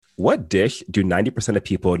What dish do 90% of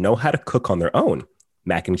people know how to cook on their own?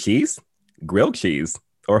 Mac and cheese, grilled cheese,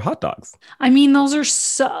 or hot dogs? I mean, those are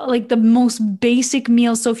so like the most basic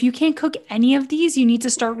meals. So if you can't cook any of these, you need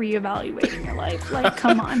to start reevaluating your life. Like,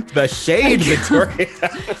 come on. The shade, Victoria.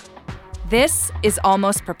 This is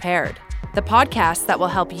Almost Prepared, the podcast that will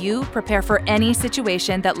help you prepare for any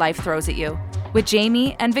situation that life throws at you, with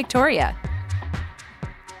Jamie and Victoria.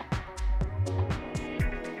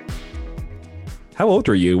 How old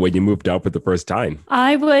were you when you moved out for the first time?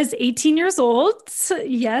 I was 18 years old.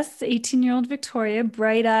 Yes, 18-year-old Victoria,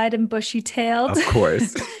 bright-eyed and bushy-tailed. Of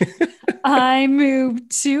course. I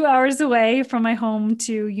moved 2 hours away from my home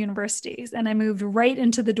to universities, and I moved right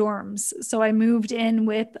into the dorms. So I moved in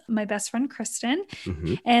with my best friend, Kristen,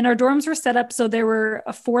 and our dorms were set up so there were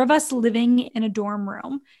 4 of us living in a dorm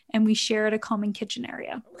room, and we shared a common kitchen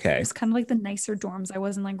area. Okay. It was kind of like the nicer dorms. I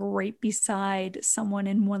wasn't like right beside someone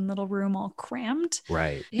in one little room all crammed.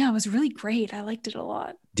 Right. Yeah, it was really great. I liked it a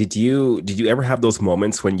lot. Did you ever have those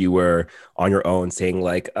moments when you were on your own saying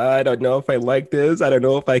like, I don't know if I like this. I don't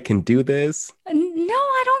know if I can do this? No,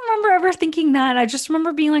 I don't remember ever thinking that. I just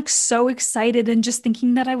remember being like so excited and just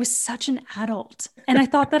thinking that I was such an adult. And I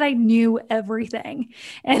thought that I knew everything.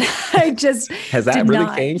 And I just Has that did really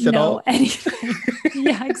not changed at know all? anything.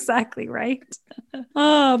 Yeah, exactly. Right.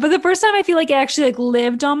 But the first time I feel like I actually like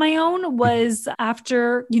lived on my own was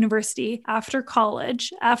after university, after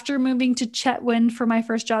college, after moving to Chetwynd for my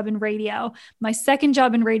first job in radio. My second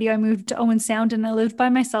job in radio, I moved to Owen Sound and I lived by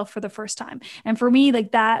myself for the first time. And for me,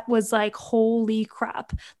 like that was like, holy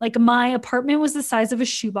crap. Like my apartment was the size of a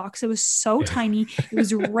shoebox. It was so tiny. It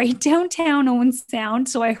was right downtown Owen Sound.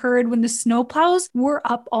 So I heard when the snowplows were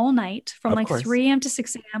up all night from Of like course. 3 a.m. to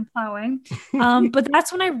 6 a.m. plowing. But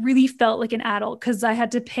that's when I really felt like an adult because I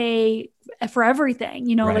had to pay for everything,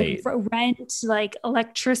 you know, Right. like for rent, like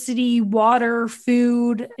electricity, water,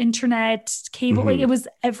 food, internet, cable, like it was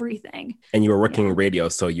everything. And you were working in radio,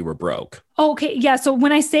 so you were broke. Okay. Yeah. So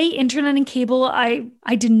when I say internet and cable, I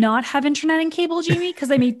did not have internet and cable, Jamie,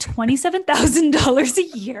 because I made $27,000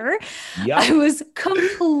 a year. Yep. I was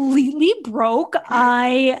completely broke.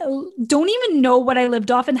 I don't even know what I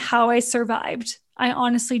lived off and how I survived. I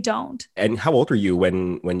honestly don't. And how old were you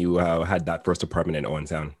when you had that first apartment in Owen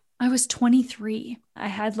Sound? I was 23. I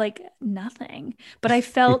had like nothing, but I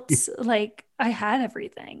felt like I had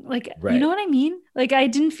everything. Like, Right. you know what I mean? Like I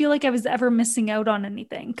didn't feel like I was ever missing out on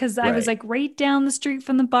anything because I was Right. like right down the street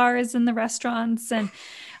from the bars and the restaurants. And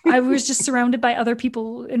I was just surrounded by other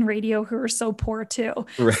people in radio who are so poor too.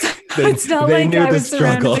 Right. So it's not they like knew I the was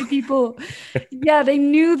surrounded struggle. by people. Yeah, they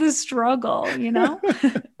knew the struggle, you know?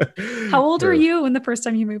 How old were True. you when the first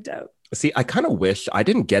time you moved out? See, I kind of wish I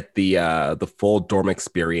didn't get the full dorm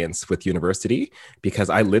experience with university because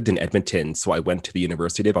I lived in Edmonton, so I went to the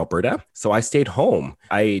University of Alberta. So I stayed home.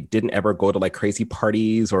 I didn't ever go to like crazy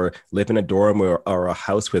parties or live in a dorm or a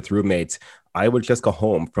house with roommates. I would just go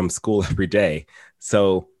home from school every day.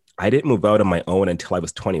 So I didn't move out on my own until I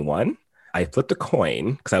was 21. I flipped a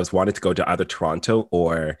coin because I was wanting to go to either Toronto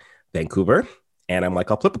or Vancouver. And I'm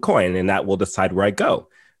like, I'll flip a coin and that will decide where I go.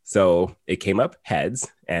 So it came up heads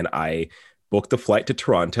and I booked a flight to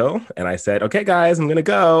Toronto and I said, okay, guys, I'm going to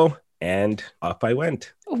go. And off I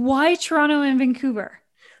went. Why Toronto and Vancouver?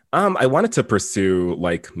 I wanted to pursue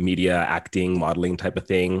like media, acting, modeling type of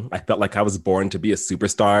thing. I felt like I was born to be a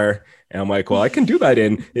superstar. And I'm like, well, I can do that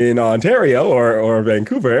in Ontario or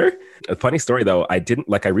Vancouver. A funny story though, I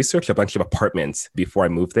researched a bunch of apartments before I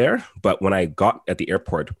moved there. But when I got at the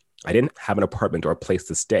airport, I didn't have an apartment or a place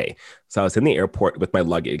to stay. So I was in the airport with my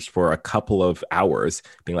luggage for a couple of hours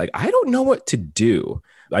being like, I don't know what to do.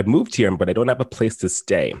 I moved here, but I don't have a place to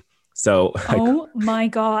stay. So Oh my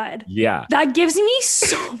God. yeah. That gives me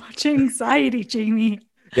so much anxiety, Jamie.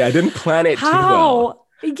 Yeah, I didn't plan it too well. How?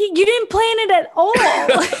 You didn't plan it at all.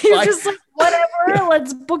 You're just like, whatever,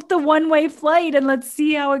 let's book the one-way flight and let's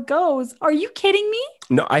see how it goes. Are you kidding me?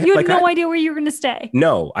 No, You had no idea where you were going to stay.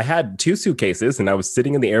 No, I had 2 suitcases and I was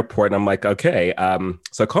sitting in the airport and I'm like, okay.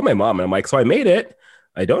 So I called my mom and I'm like, so I made it.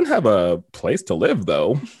 I don't have a place to live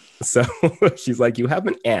though. So she's like, you have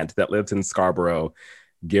an aunt that lives in Scarborough.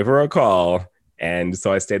 Give her a call. And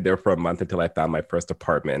so I stayed there for a month until I found my first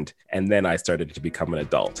apartment. And then I started to become an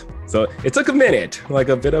adult. So it took a minute, like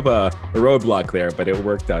a bit of a roadblock there, but it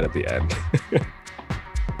worked out at the end.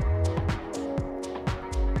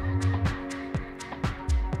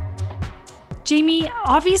 Jamie,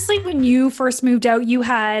 obviously when you first moved out, you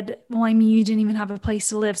didn't even have a place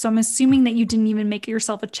to live. So I'm assuming that you didn't even make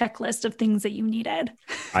yourself a checklist of things that you needed.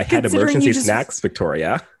 I had Considering emergency you just- snacks,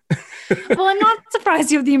 Victoria. Well, I'm not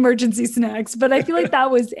surprised you have the emergency snacks, but I feel like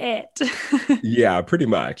that was it. Yeah, pretty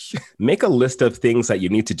much. Make a list of things that you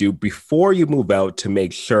need to do before you move out to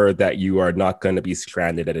make sure that you are not going to be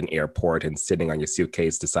stranded at an airport and sitting on your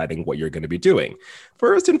suitcase deciding what you're going to be doing.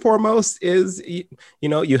 First and foremost is,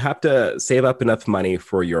 you have to save up enough money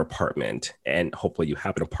for your apartment, and hopefully you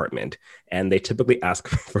have an apartment. And they typically ask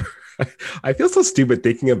for, I feel so stupid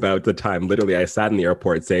thinking about the time literally I sat in the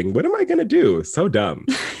airport saying, what am I going to do? So dumb.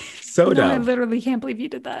 So dumb. I literally can't believe you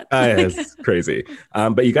did that. It's crazy.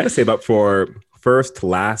 But you got to save up for first,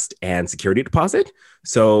 last, and security deposit.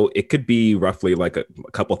 So it could be roughly like a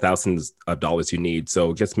couple thousands of dollars you need.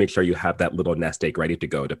 So just make sure you have that little nest egg ready to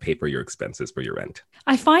go to pay for your expenses for your rent.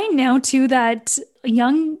 I find now too that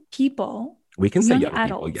young people, we can say young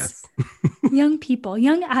adults, people, yes. young people,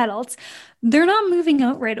 young adults, they're not moving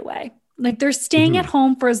out right away. Like they're staying at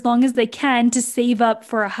home for as long as they can to save up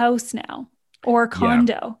for a house now. Or a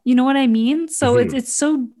condo. Yeah. You know what I mean? So it's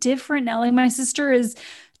so different now. Like my sister is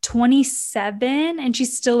 27 and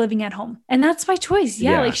she's still living at home. And that's by choice.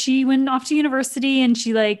 Yeah. Like she went off to university and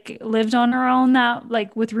she like lived on her own, that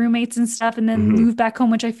like with roommates and stuff, and then moved back home,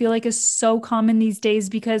 which I feel like is so common these days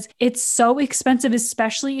because it's so expensive,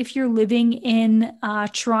 especially if you're living in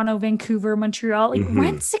Toronto, Vancouver, Montreal. Like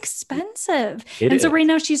rent's expensive. So right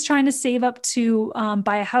now she's trying to save up to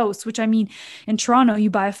buy a house, which I mean, in Toronto, you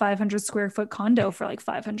buy a 500 square foot condo for like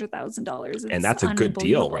 $500,000. And that's a good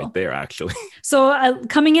deal right there, actually. So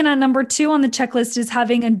coming in at number 2 on the checklist is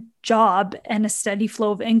having a job and a steady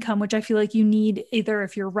flow of income, which I feel like you need either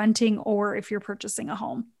if you're renting or if you're purchasing a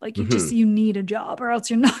home. Like you need a job or else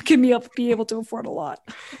you're not going to be able to afford a lot.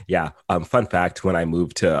 Yeah. Fun fact, when I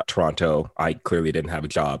moved to Toronto, I clearly didn't have a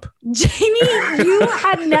job. Jamie,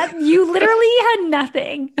 you literally had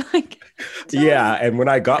nothing. Yeah. And when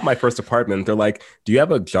I got my first apartment, they're like, do you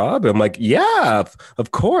have a job? I'm like, yeah,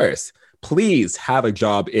 of course. Please have a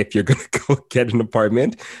job if you're going to go get an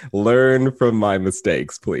apartment. Learn from my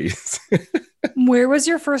mistakes, please. Where was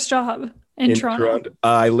your first job? In Toronto?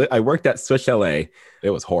 I worked at Swiss Chalet.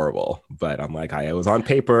 It was horrible, but I'm like, I was on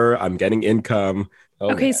paper. I'm getting income.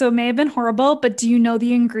 Okay, so it may have been horrible, but do you know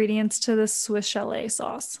the ingredients to the Swiss Chalet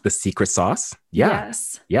sauce? The secret sauce? Yeah.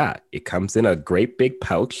 Yes. Yeah. It comes in a great big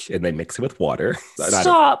pouch and they mix it with water.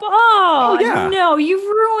 Stop. Oh, yeah. No, you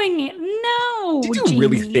ruined it. No. Did you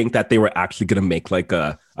really think that they were actually going to make like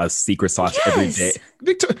a secret sauce every day?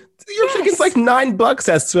 Your chicken's like $9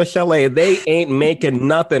 at Swiss Chalet. They ain't making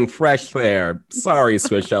nothing fresh there. Sorry,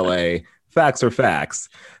 Swiss Chalet. Facts are facts.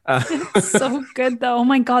 It's so good though. Oh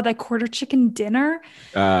my God, that quarter chicken dinner.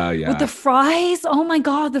 Yeah. With the fries. Oh my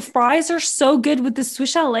God, the fries are so good with the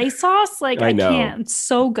Swiss Chalet sauce. Like I can't. It's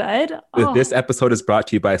so good. Oh. This episode is brought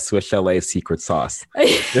to you by Swiss Chalet secret sauce.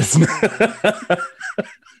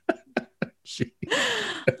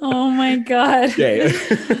 Oh my God.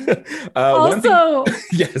 Okay. Also,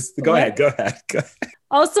 yes, go ahead.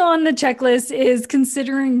 Also on the checklist is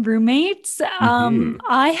considering roommates.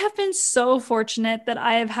 I have been so fortunate that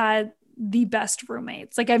I have had the best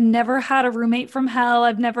roommates. Like I've never had a roommate from hell.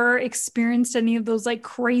 I've never experienced any of those like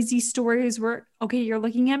crazy stories where, okay, you're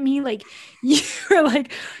looking at me like you're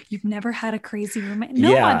like, you've never had a crazy roommate.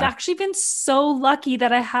 No, yeah. I've actually been so lucky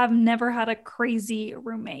that I have never had a crazy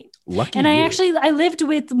roommate. Lucky. And I lived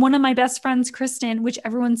with one of my best friends, Kristen, which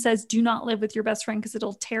everyone says, do not live with your best friend because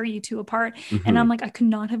it'll tear you two apart. And I'm like, I could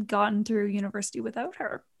not have gotten through university without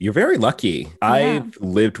her. You're very lucky. Yeah. I've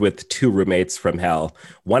lived with 2 roommates from hell.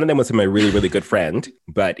 One of them was my really, really good friend,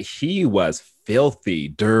 but he was filthy,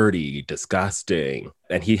 dirty, disgusting.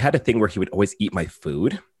 And he had a thing where he would always eat my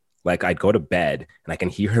food. Like I'd go to bed and I can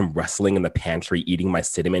hear him wrestling in the pantry, eating my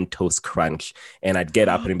Cinnamon Toast Crunch. And I'd get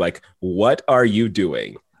up and he'd be like, what are you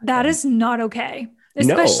doing? That is not okay.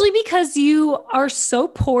 Especially because you are so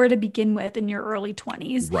poor to begin with in your early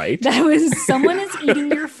 20s. Right. That was someone is eating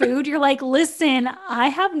your food. You're like, listen, I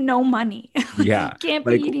have no money. Yeah. You can't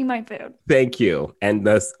be eating my food. Thank you. And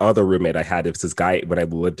this other roommate I had, it was this guy when I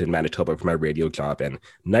lived in Manitoba for my radio job, and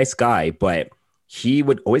nice guy, but he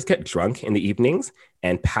would always get drunk in the evenings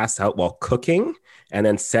and pass out while cooking and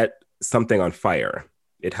then set something on fire.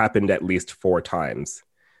 It happened at least 4 times.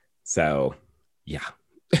 So yeah.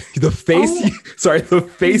 The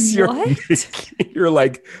face you're making, you're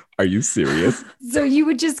like, are you serious? So you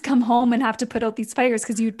would just come home and have to put out these fires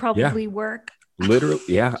because you'd probably work. Literally,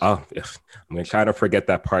 yeah. Oh, I'm going to try to forget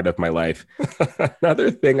that part of my life. Another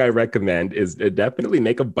thing I recommend is to definitely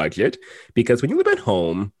make a budget, because when you live at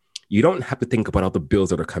home, you don't have to think about all the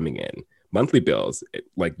bills that are coming in. Monthly bills,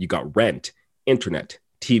 like you got rent, internet,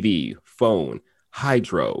 TV, phone,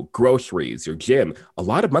 hydro, groceries, your gym. A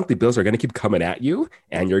lot of monthly bills are going to keep coming at you.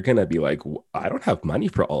 And you're going to be like, I don't have money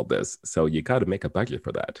for all this. So you got to make a budget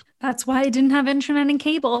for that. That's why I didn't have internet and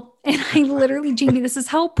cable. And I literally, Jamie, this is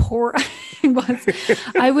how poor I was.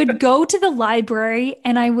 I would go to the library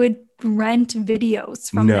and I would rent videos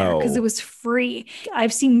from there because it was free.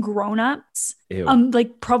 I've seen grown-ups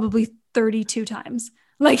like probably 32 times.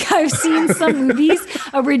 Like I've seen some movies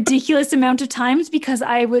a ridiculous amount of times because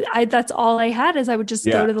that's all I had is I would just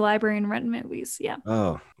go to the library and rent movies. Yeah.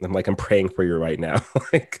 Oh, I'm praying for you right now.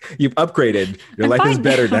 Like you've upgraded. Your life is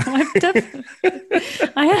better now.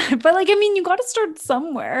 But like, I mean, you got to start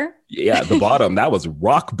somewhere. Yeah. The bottom, that was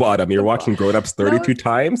rock bottom. You're watching grown-ups 32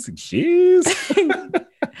 times. Jeez.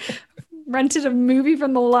 Rented a movie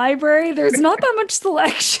from the library. There's not that much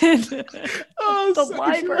selection. The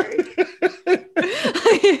library.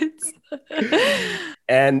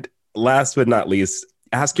 And last but not least,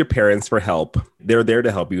 ask your parents for help. They're there to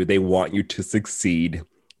help you. They want you to succeed.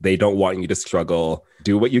 They don't want you to struggle.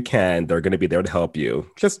 Do what you can. They're going to be there to help you.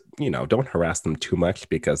 Just, don't harass them too much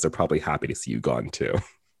because they're probably happy to see you gone too.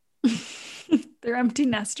 They're empty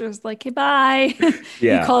nesters, like, hey, bye.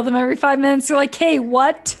 Yeah. You call them every 5 minutes. You're like, hey,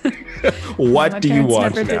 what? What do you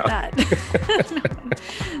want never now? Did that.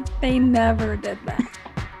 They never did that.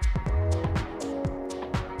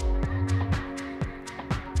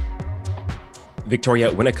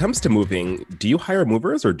 Victoria, when it comes to moving, do you hire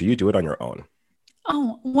movers or do you do it on your own?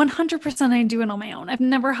 Oh, 100% I do it on my own. I've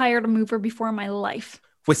never hired a mover before in my life.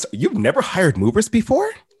 Wait, so you've never hired movers before?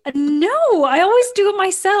 No, I always do it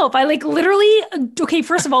myself. I literally,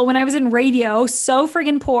 first of all, when I was in radio, so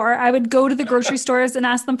friggin' poor, I would go to the grocery stores and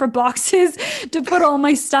ask them for boxes to put all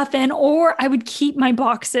my stuff in, or I would keep my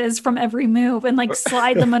boxes from every move and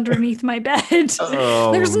slide them underneath my bed.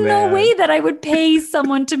 Oh, There's no way that I would pay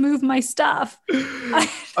someone to move my stuff.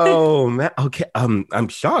 Oh, man. Okay. I'm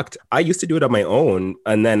shocked. I used to do it on my own.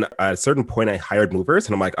 And then at a certain point, I hired movers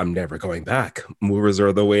and I'm like, I'm never going back. Movers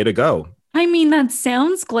are the way to go. I mean, that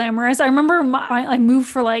sounds glamorous. I remember I moved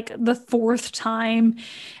for the 4th time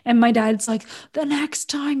and my dad's like, the next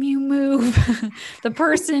time you move, the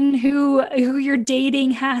person who you're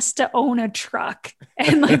dating has to own a truck.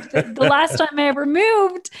 And the last time I ever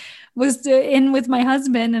moved was in with my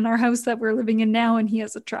husband in our house that we're living in now, and he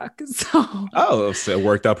has a truck. So it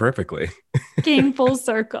worked out perfectly. Came full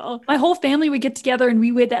circle. My whole family would get together and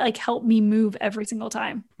we would help me move every single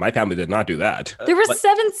time. My family did not do that. There were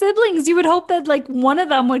 7 siblings. You would hope that one of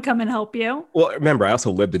them would come and help you. Well, remember, I also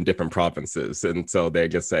lived in different provinces, and so they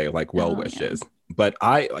just say well wishes. Yeah. But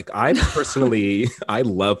I personally, I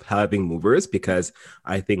love having movers because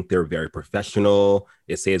I think they're very professional.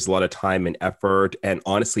 It saves a lot of time and effort. And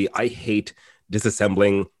honestly, I hate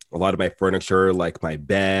disassembling a lot of my furniture, like my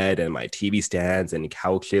bed and my TV stands and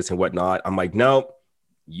couches and whatnot. I'm like, no,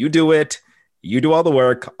 you do it. You do all the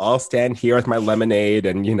work. I'll stand here with my lemonade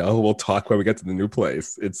and, we'll talk when we get to the new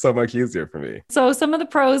place. It's so much easier for me. So some of the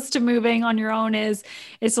pros to moving on your own is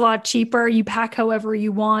it's a lot cheaper. You pack however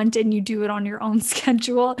you want and you do it on your own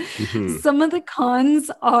schedule. Mm-hmm. Some of the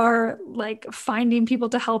cons are finding people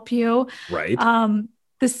to help you. Right.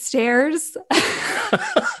 The stairs.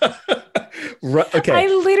 Okay.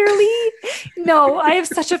 I have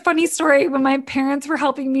such a funny story. When my parents were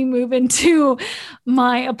helping me move into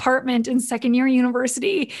my apartment in second year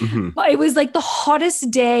university, mm-hmm. It was the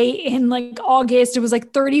hottest day in August. It was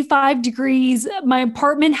 35 degrees. My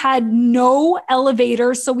apartment had no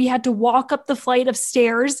elevator, so we had to walk up the flight of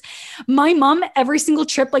stairs. My mom, every single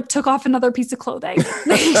trip, took off another piece of clothing.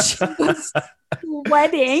 She was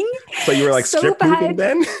sweating. So you were strip moving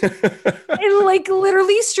then? And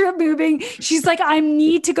literally strip moving. She's like, I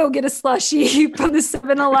need to go get a slushie from the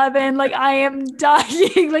 7-Eleven. I am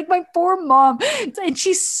dying. My poor mom. And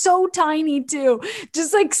she's so tiny too.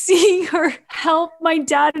 Just seeing her help my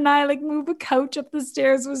dad and I move a couch up the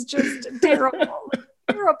stairs was just terrible.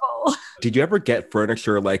 Terrible. Did you ever get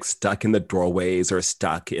furniture stuck in the doorways or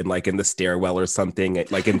stuck in in the stairwell or something?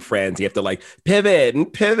 In Friends, you have to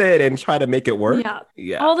pivot and try to make it work.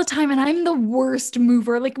 Yeah, all the time. And I'm the worst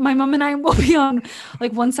mover. My mom and I will be on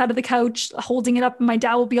one side of the couch holding it up, and my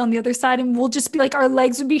dad will be on the other side, and we'll just be our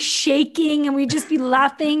legs would be shaking, and we'd just be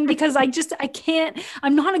laughing because I can't.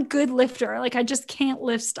 I'm not a good lifter. I just can't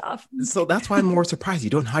lift stuff. So that's why I'm more surprised you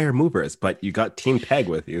don't hire movers, but you got Team Peg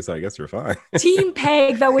with you, so I guess you're fine. Team Peg.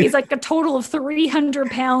 That weighs a total of 300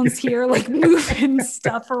 pounds here, moving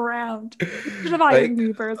stuff around. Should have hired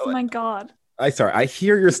movers. Oh my God. I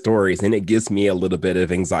hear your stories and it gives me a little bit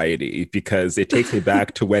of anxiety because it takes me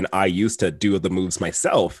back to when I used to do the moves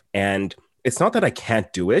myself. And It's not that I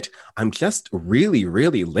can't do it. I'm just really,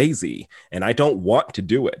 really lazy and I don't want to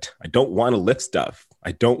do it. I don't want to lift stuff.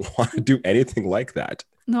 I don't want to do anything like that.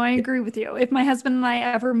 No, I agree with you. If my husband and I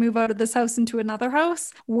ever move out of this house into another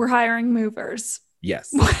house, we're hiring movers.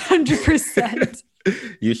 Yes. 100%.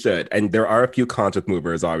 You should. And there are a few cons with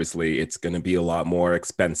movers. Obviously, it's going to be a lot more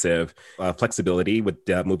expensive. Flexibility with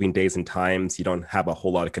moving days and times. You don't have a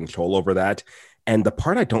whole lot of control over that. And the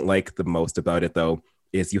part I don't like the most about it, though,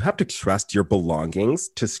 is you have to trust your belongings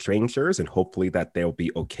to strangers and hopefully that they'll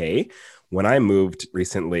be okay. When I moved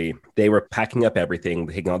recently, they were packing up everything,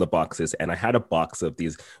 taking all the boxes, and I had a box of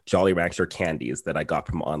these Jolly Rancher candies that I got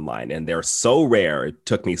from online, and they're so rare. It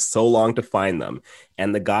took me so long to find them.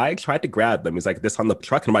 And the guy tried to grab them. He's like, this on the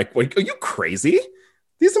truck. And I'm like, wait, are you crazy?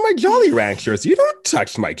 These are my Jolly Ranchers. You don't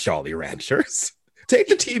touch my Jolly Ranchers. Take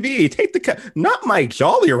the TV, take the not my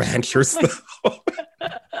Jolly Ranchers, though.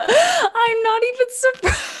 I'm not even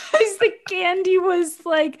surprised the candy was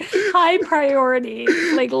like high priority.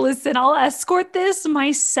 Like, listen, I'll escort this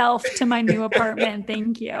myself to my new apartment.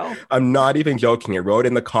 Thank you. I'm not even joking. I rode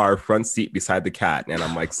in the car, front seat beside the cat. And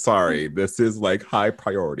I'm like, sorry, this is like high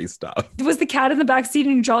priority stuff. Was the cat in the back seat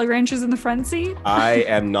and Jolly Ranchers in the front seat? I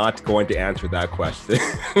am not going to answer that question.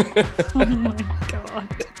 Oh my God.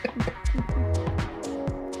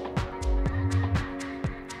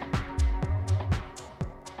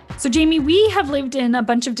 So Jamie, we have lived in a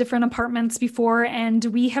bunch of different apartments before, and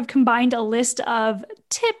we have combined a list of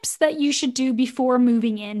tips that you should do before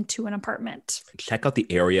moving into an apartment. Check out the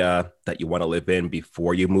area that you want to live in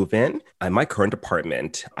before you move in. In my current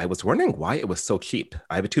apartment, I was wondering why it was so cheap.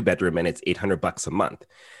 I have a 2-bedroom and it's $800 a month.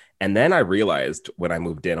 And then I realized when I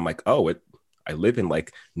moved in, I'm like, I live in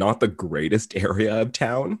like not the greatest area of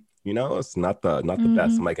town. You know, it's not the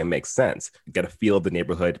best. I'm like, it makes sense. Get a feel of the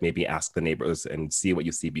neighborhood, maybe ask the neighbors and see what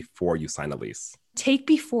you see before you sign a lease. Take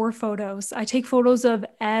before photos. I take photos of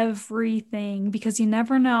everything because you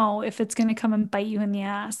never know if it's going to come and bite you in the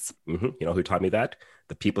ass. Mm-hmm. You know who taught me that?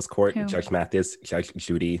 The People's Court, Who? Judge Mathis, Judge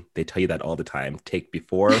Judy. They tell you that all the time. Take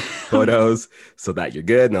before photos so that you're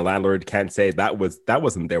good. And the landlord can't say that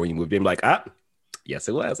wasn't there when you moved in. Like, yes,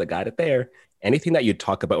 it was. I got it there. Anything that you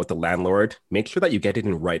talk about with the landlord, make sure that you get it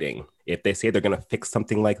in writing. If they say they're going to fix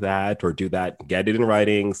something like that or do that, get it in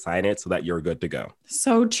writing, sign it so that you're good to go.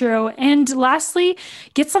 So true. And lastly,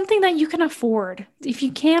 get something that you can afford. If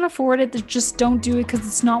you can't afford it, then just don't do it because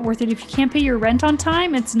it's not worth it. If you can't pay your rent on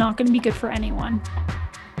time, it's not going to be good for anyone.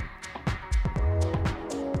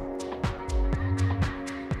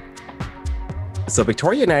 So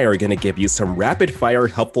Victoria and I are going to give you some rapid fire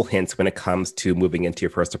helpful hints when it comes to moving into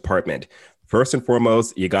your first apartment. First and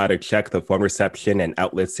foremost, you got to check the phone reception and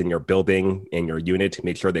outlets in your building, in your unit, to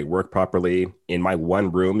make sure they work properly. In my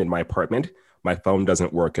one room in my apartment, my phone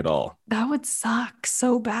doesn't work at all. That would suck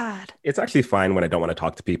so bad. It's actually fine when I don't want to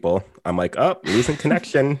talk to people. I'm like, losing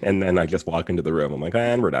connection. And then I just walk into the room. I'm like,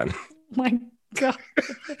 and we're done. My God.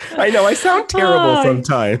 I know I sound terrible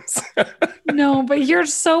sometimes. No, but you're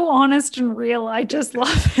so honest and real. I just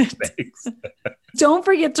love it. Thanks. Don't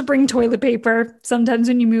forget to bring toilet paper. Sometimes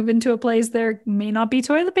when you move into a place, there may not be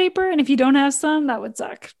toilet paper. And if you don't have some, that would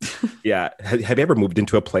suck. Yeah. Have you ever moved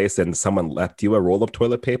into a place and someone left you a roll of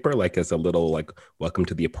toilet paper, like as a little, like, welcome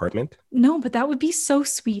to the apartment? No, but that would be so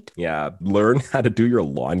sweet. Yeah. Learn how to do your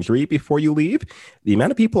laundry before you leave. The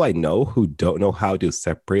amount of people I know who don't know how to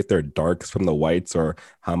separate their darks from the whites or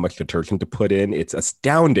how much detergent to put in, it's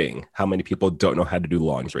astounding how many people don't know how to do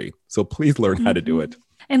laundry. So please learn how to do it.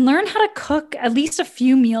 And learn how to cook at least a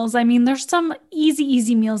few meals. I mean, there's some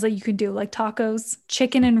easy meals that you can do, like tacos,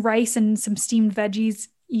 chicken and rice, and some steamed veggies.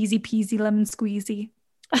 Easy peasy, lemon squeezy.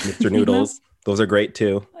 Mr. Noodles. Those are great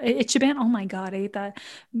too. Ichiban, oh my God, I ate that.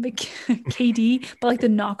 KD, but like the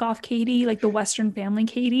knockoff KD, like the Western Family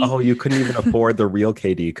KD. Oh, you couldn't even afford the real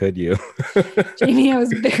KD, could you? Jamie, I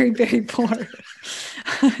was very, very poor.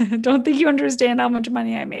 Don't think you understand how much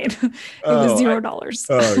money I made. It was $0.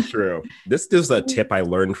 Oh, true. This is a tip I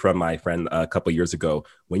learned from my friend a couple years ago.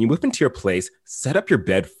 When you move into your place, set up your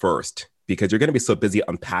bed first, because you're going to be so busy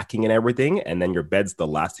unpacking and everything. And then your bed's the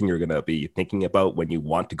last thing you're going to be thinking about when you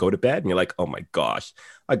want to go to bed. And you're like, oh my gosh,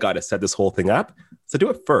 I got to set this whole thing up. So do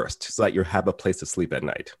it first so that you have a place to sleep at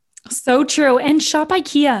night. So true. And shop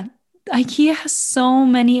IKEA. IKEA has so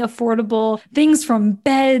many affordable things, from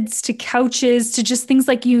beds to couches to just things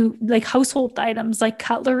like household items like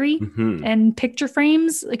cutlery and picture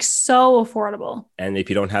frames, like so affordable. And if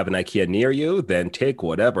you don't have an IKEA near you, then take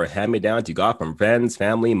whatever hand-me-downs you got from friends,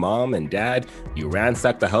 family, mom, and dad. You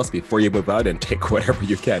ransack the house before you move out and take whatever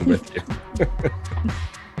you can with you.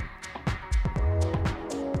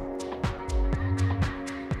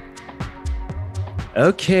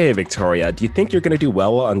 Okay, Victoria, do you think you're going to do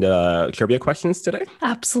well on the trivia questions today?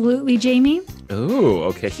 Absolutely, Jamie. Oh,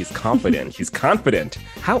 okay. She's confident. She's confident.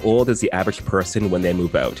 How old is the average person when they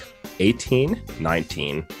move out? 18,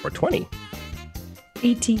 19, or 20?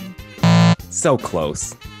 18. So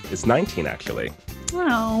close. It's 19, actually.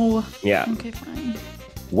 Oh. Yeah. Okay, fine.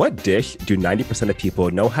 What dish do 90% of people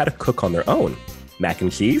know how to cook on their own? Mac and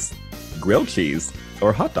cheese, grilled cheese,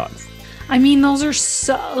 or hot dogs? I mean, those are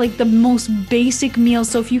so like the most basic meals.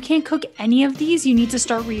 So if you can't cook any of these, you need to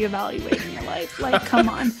start reevaluating your life. Like, come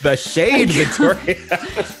on. The shade, Victoria.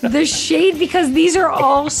 The shade, because these are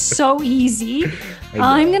all so easy.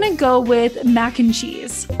 I'm going to go with mac and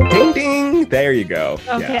cheese. Ding, ding. There you go.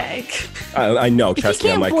 Okay. Yeah. I know. If you Trust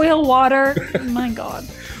me. can't boil water, my God.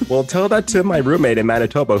 Well, tell that to my roommate in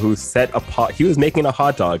Manitoba who set a pot. He was making a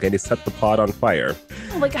hot dog and he set the pot on fire.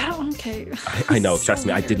 Like, okay. I know. So Trust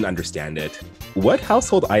me. I weird. didn't understand it. What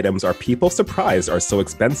household items are people surprised are so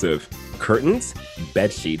expensive? Curtains,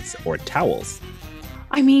 bed sheets, or towels?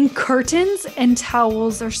 I mean, curtains and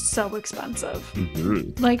towels are so expensive.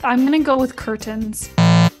 Mm-hmm. Like, I'm going to go with curtains.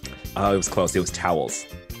 Oh, it was close. It was towels.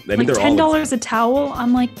 I mean, Like they're all $10 a towel.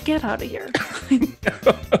 I'm like, get out of here.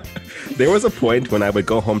 There was a point when I would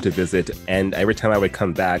go home to visit, and every time I would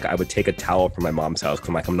come back, I would take a towel from my mom's house because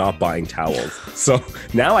I'm like, I'm not buying towels. So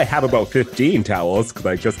now I have about 15 towels because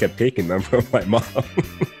I just kept taking them from my mom.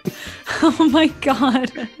 Oh my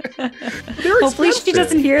God. Hopefully she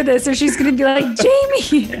doesn't hear this or she's going to be like, Jamie.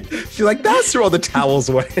 She's like, that's where all the towels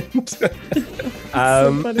went. So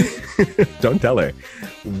funny. Don't tell her.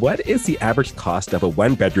 What is the average cost of a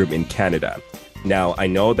one-bedroom in Canada? Now, I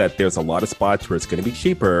know that there's a lot of spots where it's going to be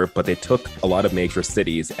cheaper, but they took a lot of major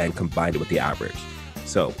cities and combined it with the average.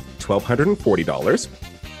 So, $1,240,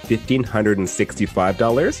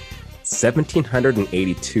 $1,565,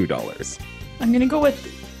 $1,782. I'm going to go with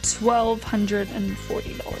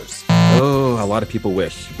 $1,240. Oh, a lot of people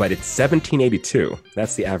wish, but it's $1,782.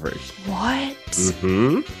 That's the average. What?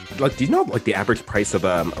 Mm-hmm. Like, do you know like the average price of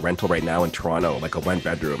a rental right now in Toronto, like a one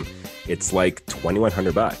bedroom? It's like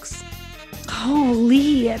 $2,100.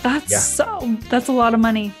 Holy, that's a lot of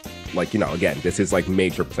money. Like, you know, again, this is like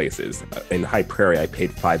major places. In High Prairie, I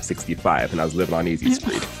paid $565 and I was living on Easy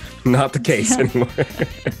Street. Not the case anymore.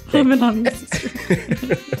 Living on Easy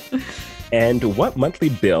Street. And what monthly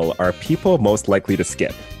bill are people most likely to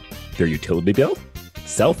skip? Their utility bill,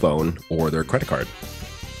 cell phone, or their credit card?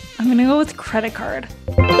 I'm going to go with credit card.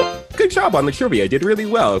 Good job on the trivia. You did really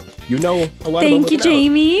well. You know a lot Thank about you, living out.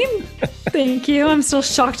 Jamie. Thank you. I'm still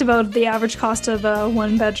shocked about the average cost of a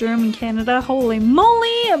one bedroom in Canada. Holy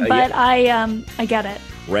moly. But yeah. I get it.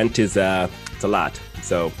 Rent is it's a lot.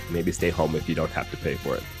 So maybe stay home if you don't have to pay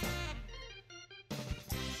for it.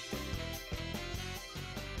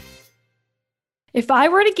 If I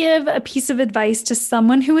were to give a piece of advice to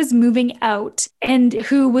someone who is moving out and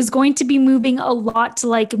who was going to be moving a lot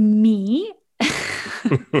like me,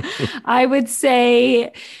 I would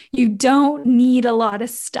say you don't need a lot of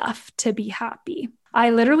stuff to be happy. I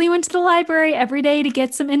literally went to the library every day to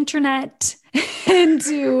get some internet and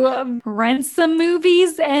to rent some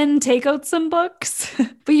movies and take out some books.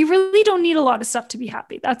 But you really don't need a lot of stuff to be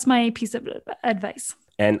happy. That's my piece of advice.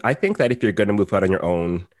 And I think that if you're going to move out on your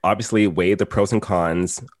own, obviously weigh the pros and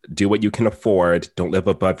cons, do what you can afford, don't live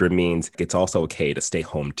above your means. It's also okay to stay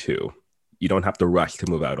home too. You don't have to rush to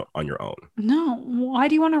move out on your own. No, why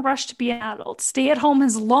do you want to rush to be an adult? Stay at home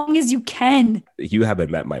as long as you can. You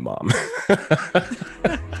haven't met my mom.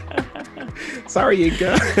 Sorry,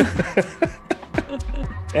 Inka.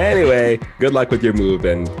 Anyway, good luck with your move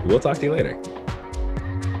and we'll talk to you later.